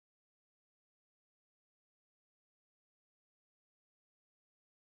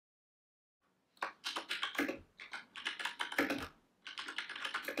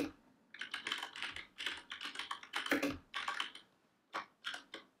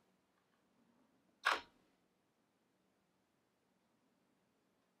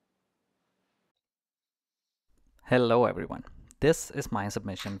Hello everyone. This is my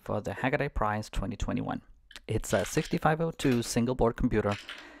submission for the Hackaday Prize 2021. It's a 6502 single board computer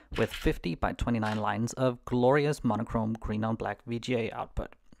with 50 by 29 lines of glorious monochrome green on black VGA output,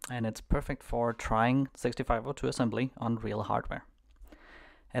 and it's perfect for trying 6502 assembly on real hardware.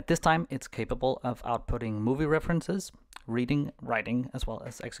 At this time, it's capable of outputting movie references, reading, writing, as well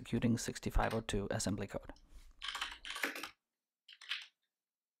as executing 6502 assembly code.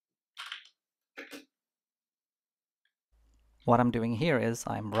 What I'm doing here is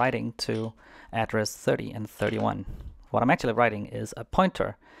I'm writing to address 30 and 31. What I'm actually writing is a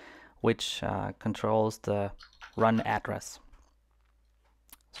pointer which controls the run address.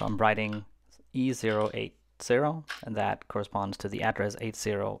 So I'm writing E080, and that corresponds to the address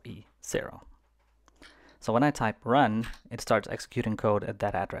 80E0. So when I type run, it starts executing code at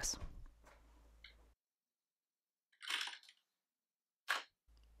that address.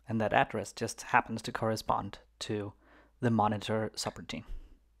 And that address just happens to correspond to the monitor subroutine.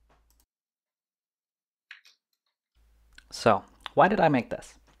 So, why did I make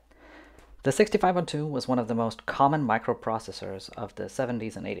this? The 6502 was one of the most common microprocessors of the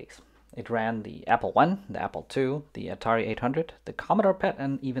 70s and 80s. It ran the Apple I, the Apple II, the Atari 800, the Commodore PET,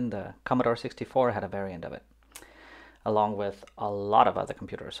 and even the Commodore 64 had a variant of it, along with a lot of other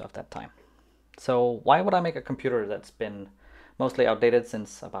computers of that time. So why would I make a computer that's been mostly outdated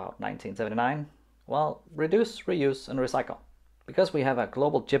since about 1979? Well, reduce, reuse, and recycle. Because we have a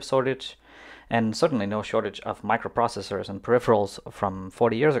global chip shortage, and certainly no shortage of microprocessors and peripherals from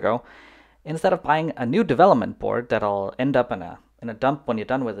 40 years ago, instead of buying a new development board that'll end up in a dump when you're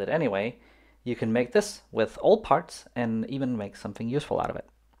done with it anyway, you can make this with old parts and even make something useful out of it.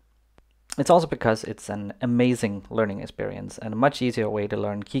 It's also because it's an amazing learning experience and a much easier way to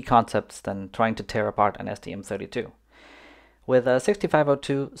learn key concepts than trying to tear apart an STM32. With a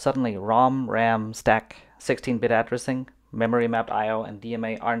 6502, suddenly ROM, RAM, stack, 16-bit addressing, memory mapped I/O, and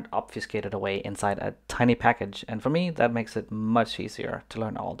DMA aren't obfuscated away inside a tiny package, and for me that makes it much easier to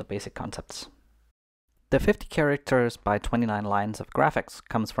learn all the basic concepts. The 50 characters by 29 lines of graphics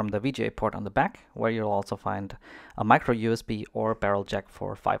comes from the VGA port on the back, where you'll also find a micro USB or barrel jack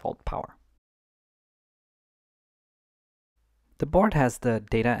for 5-volt power. The board has the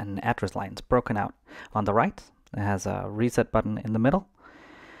data and address lines broken out on the right. It has a reset button in the middle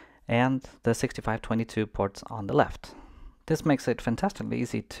and the 6522 ports on the left. This makes it fantastically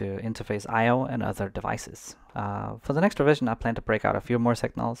easy to interface I/O and other devices. For the next revision, I plan to break out a few more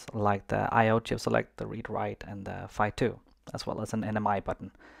signals like the I/O chip select, the read-write, and the Phi2, as well as an NMI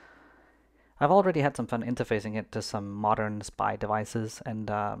button. I've already had some fun interfacing it to some modern SPI devices, and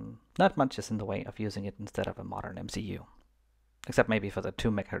not much is in the way of using it instead of a modern MCU, except maybe for the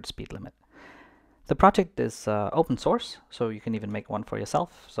 2 MHz speed limit. The project is open source, so you can even make one for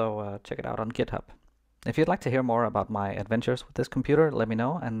yourself, so check it out on GitHub. If you'd like to hear more about my adventures with this computer, let me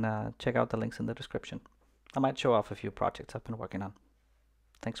know and check out the links in the description. I might show off a few projects I've been working on.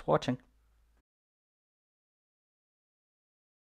 Thanks for watching.